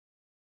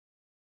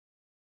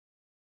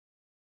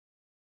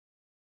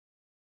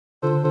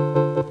제가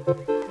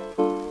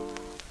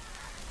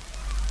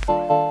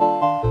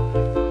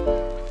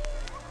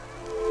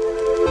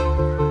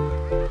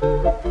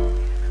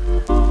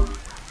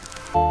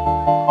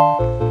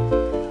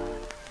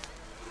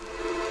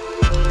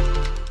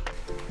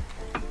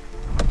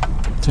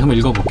한번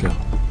읽어볼게요.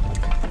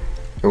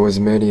 It was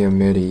many a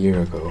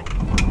year ago,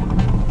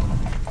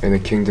 in a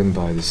kingdom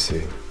by the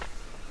sea,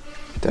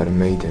 that a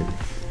maiden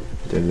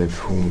there lived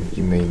whom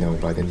you may know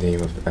by the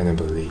name of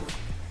Annabelle.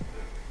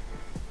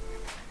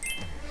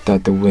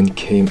 That the wind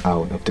came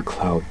out of the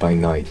cloud by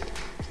night,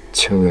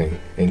 chilling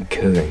and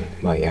killing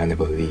my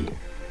Annabelle.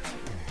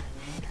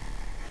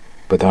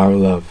 But our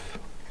love,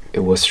 it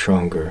was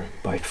stronger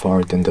by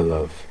far than the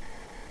love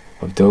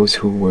of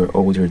those who were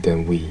older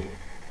than we,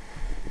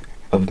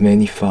 of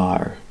many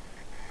far,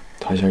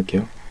 다시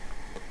할게요.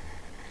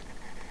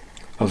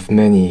 Of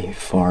many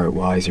far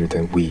wiser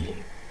than we,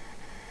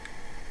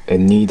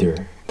 and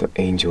neither the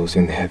angels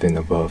in heaven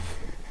above,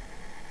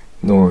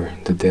 nor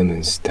the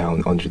demons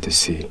down under the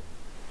sea,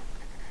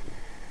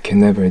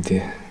 can ever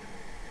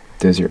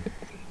dissever,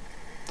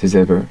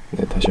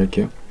 네, 다시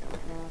할게요.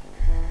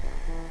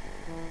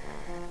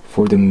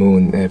 For the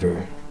moon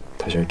ever,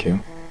 다시 할게요.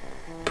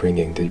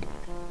 Bringing the,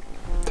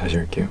 다시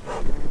할게요.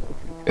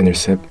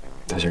 Intercept,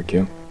 다시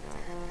할게요.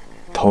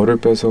 더를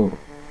빼서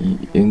이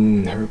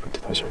in her부터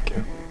다시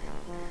할게요.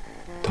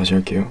 다시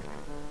할게요.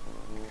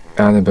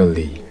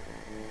 Annabelle.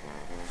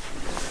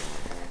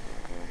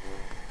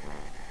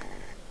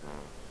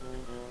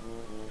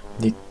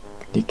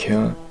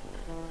 니케아.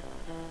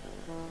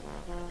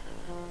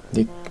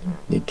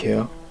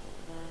 니케아.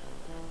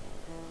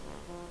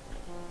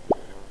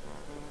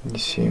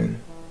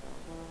 니시안.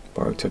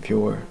 Barked of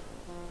your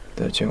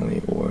that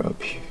gently wore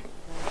up you.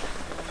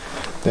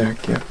 네,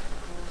 할게요.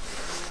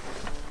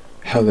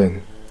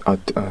 Helen.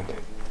 네.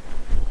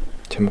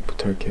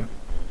 제목부터 할게요.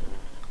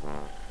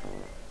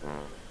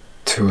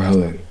 To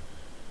Helen.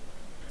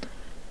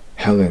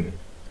 Helen,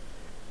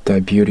 thy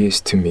beauty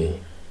is to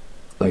me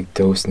like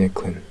those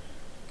Nicklin.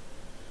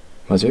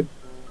 맞아요?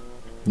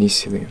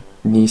 Nicean.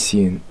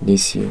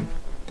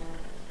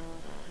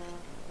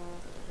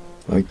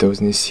 Like those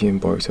Nicean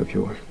barks of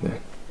yore.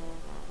 네.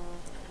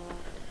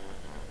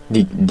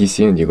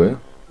 니시안 이거요?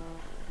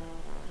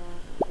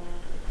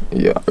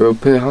 야,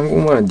 옆에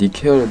한국말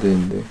니케아라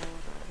되는데.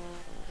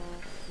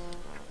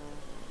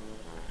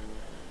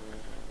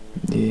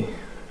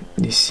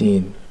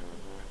 니시인.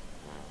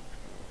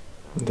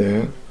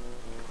 네.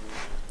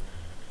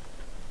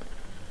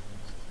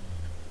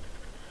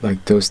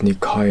 Like those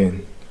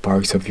Nicaean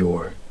barks of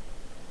yore,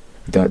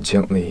 that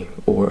gently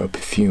o'er a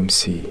perfumed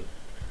sea,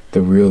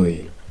 the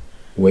really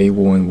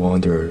wayworn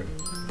wanderer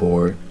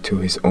bore to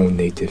his own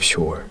native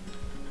shore.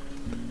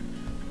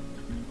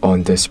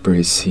 On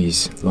desperate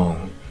seas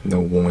long, no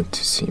one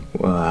to see.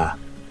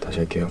 다시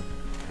할게요.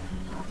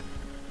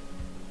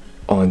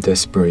 On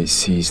desperate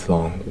seas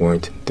long,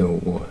 weren't no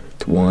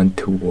one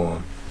to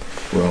warm.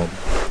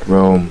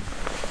 Rome.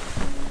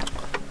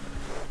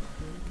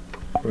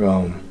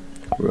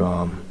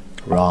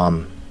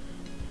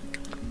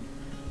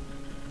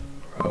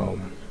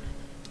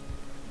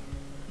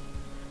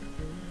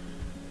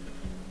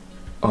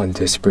 On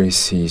desperate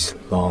seas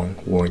long,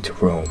 weren't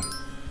Rome.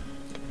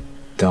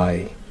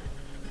 Die.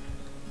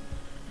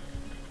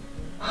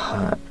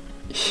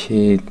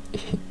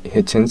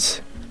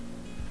 Hyacinth.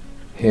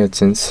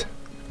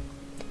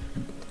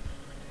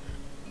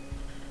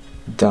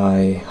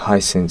 Die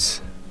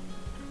hyacinth.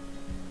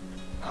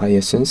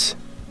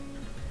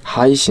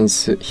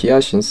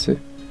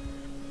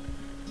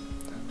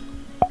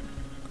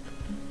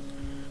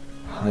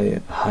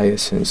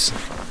 Hyacinth.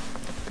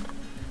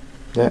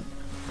 네.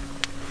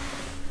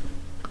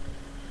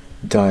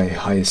 Die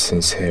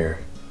hyacinth's hair,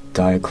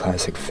 die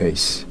classic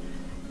face,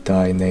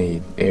 die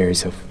naive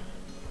airs of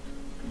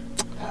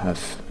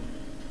half.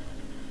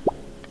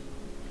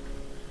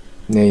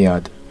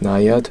 Naiad.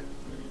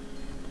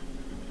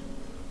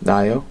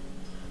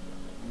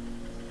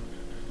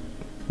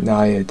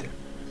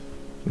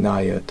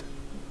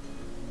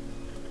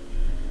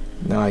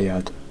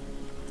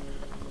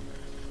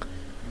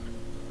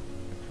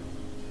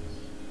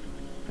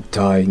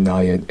 Thy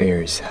naiad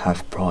airs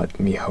have brought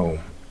me home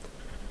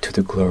to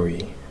the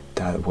glory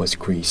that was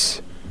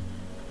Greece,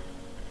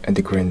 and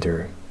the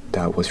grandeur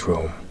that was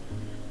Rome.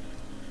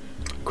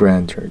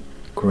 Grandeur,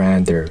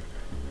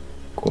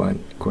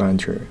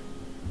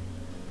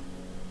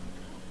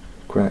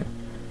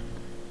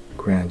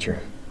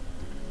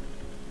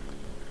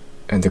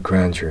 and the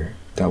grandeur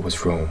that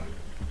was Rome.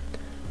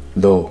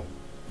 Lo,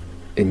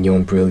 in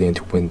yon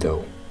brilliant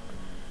window,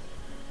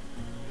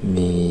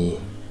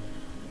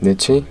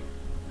 Nietzsche?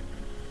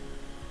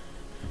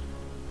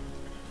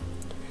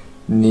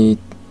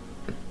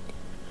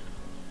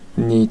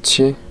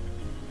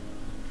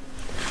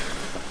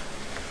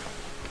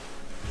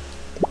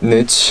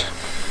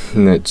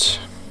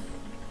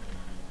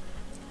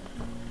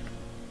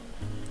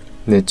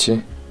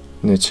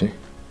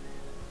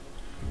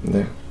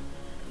 네.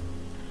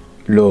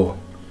 Lo,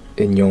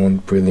 in yon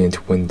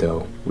brilliant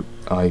window.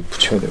 이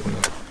붙여야 되구나.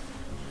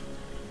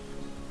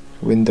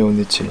 window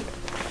nichi.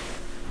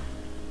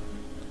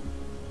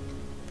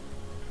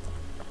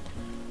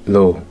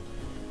 Lo,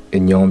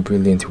 in yon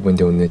brilliant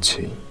window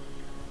niche,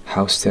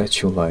 how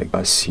statue-like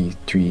I see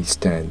three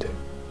stand.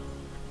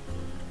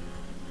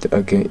 The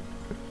again,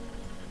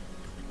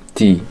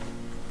 D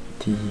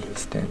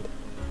stand.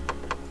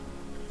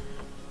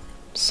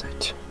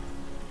 Sight,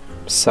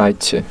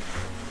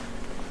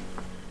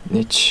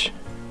 niche,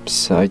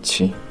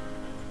 sight.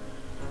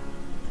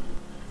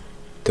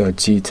 The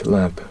jet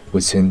lamp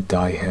was in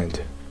thy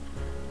hand.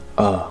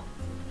 아,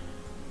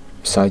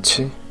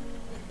 사이치?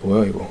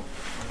 뭐야 이거?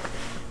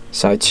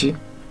 사이치?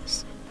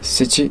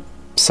 시치?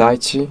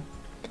 사이치?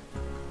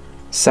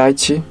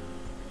 사이치?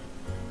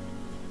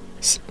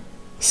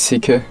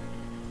 시케?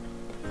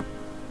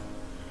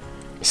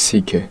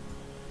 시케?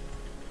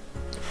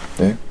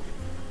 네?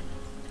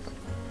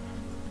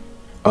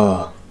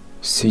 아,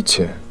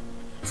 시체,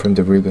 from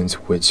the regions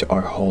which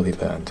are Holy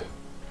Land.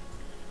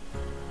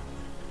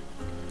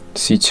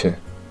 시체,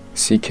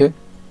 시케?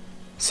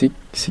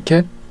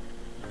 시케?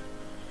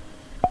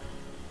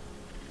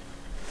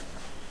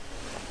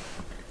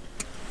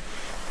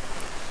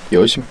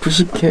 여신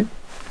푸시케?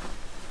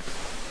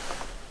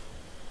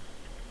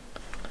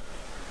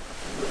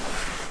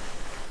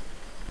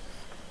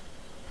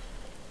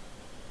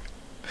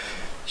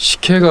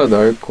 시케가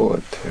나을 것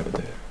같아요.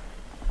 네.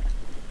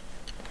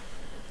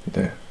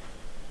 네.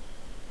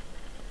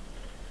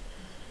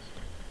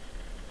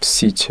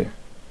 시체,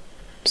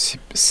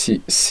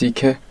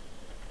 시케?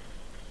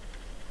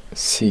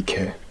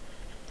 시케.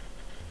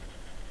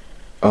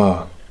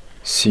 아,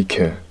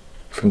 시케,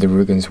 from the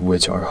regions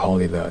which are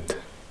Holy Land.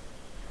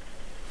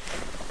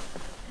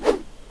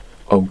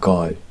 Oh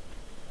God,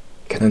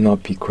 can I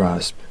not be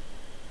grasped?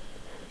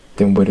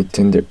 Then with a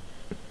tender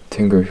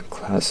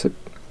clasped.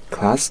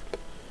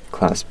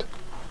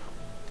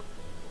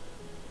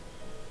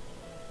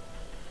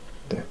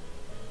 네.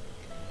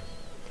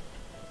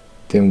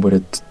 Then with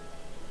a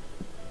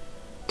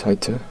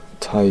tighter.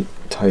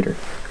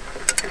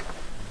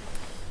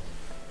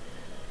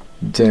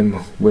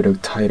 Then with a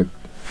tighter.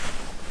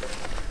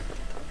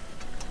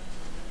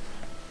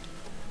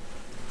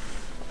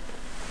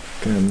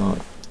 Can I not?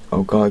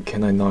 Oh God,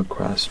 can I not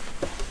grasp?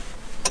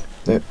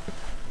 네.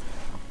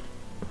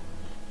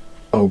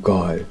 Oh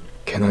God,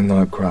 can I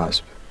not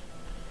grasp?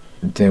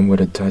 Then with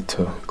a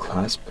tighter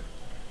clasp.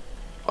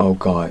 Oh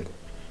God,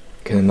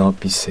 can I not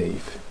be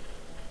safe?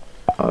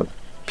 아,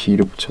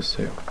 B를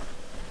붙였어요.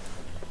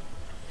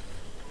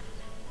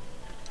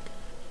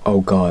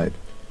 Oh God,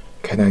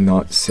 can I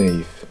not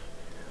save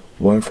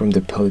one from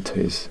the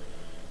pitiless,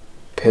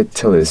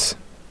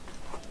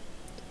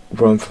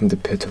 run from the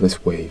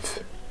pitiless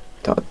wave.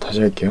 다시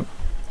할게요.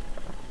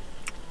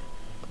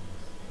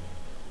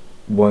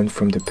 One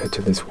from the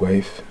pitiless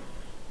wave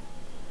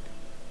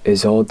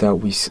is all that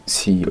we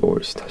see or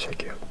다시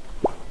할게요.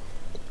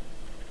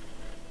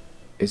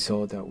 Is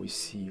all that we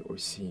see or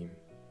seem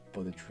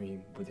but a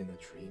dream within a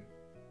dream.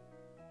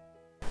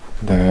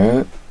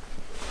 네.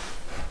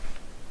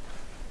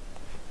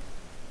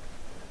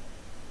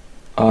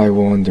 I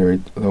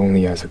wandered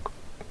lonely as a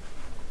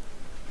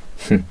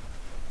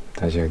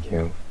다시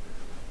할게요.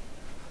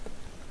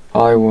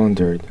 I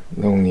wandered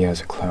lonely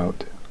as a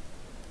cloud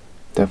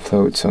that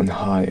floats on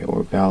high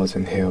o'er vales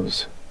and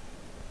hills,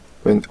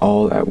 when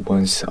all at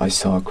once I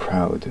saw a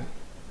crowd,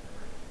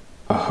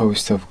 a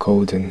host of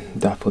golden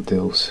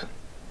daffodils,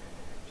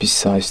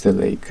 beside the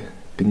lake,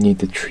 beneath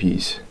the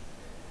trees,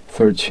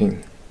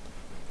 flirting.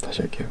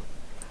 다시 할게요.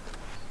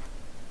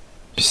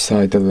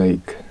 Beside the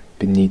lake,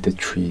 beneath the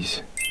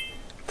trees,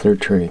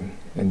 flirting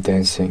and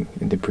dancing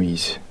in the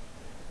breeze.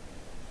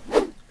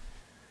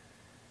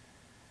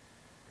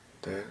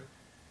 네.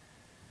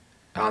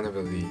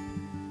 Annabelle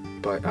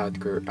by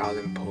Edgar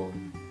Allan Poe.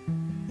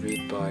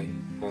 Read by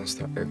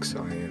몬스타엑스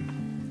아이엠.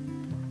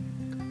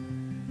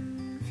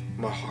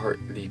 My Heart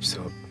Leaps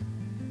Up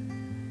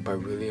by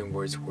William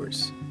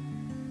Wordsworth.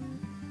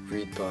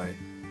 Read by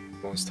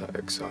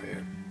몬스타엑스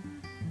아이엠.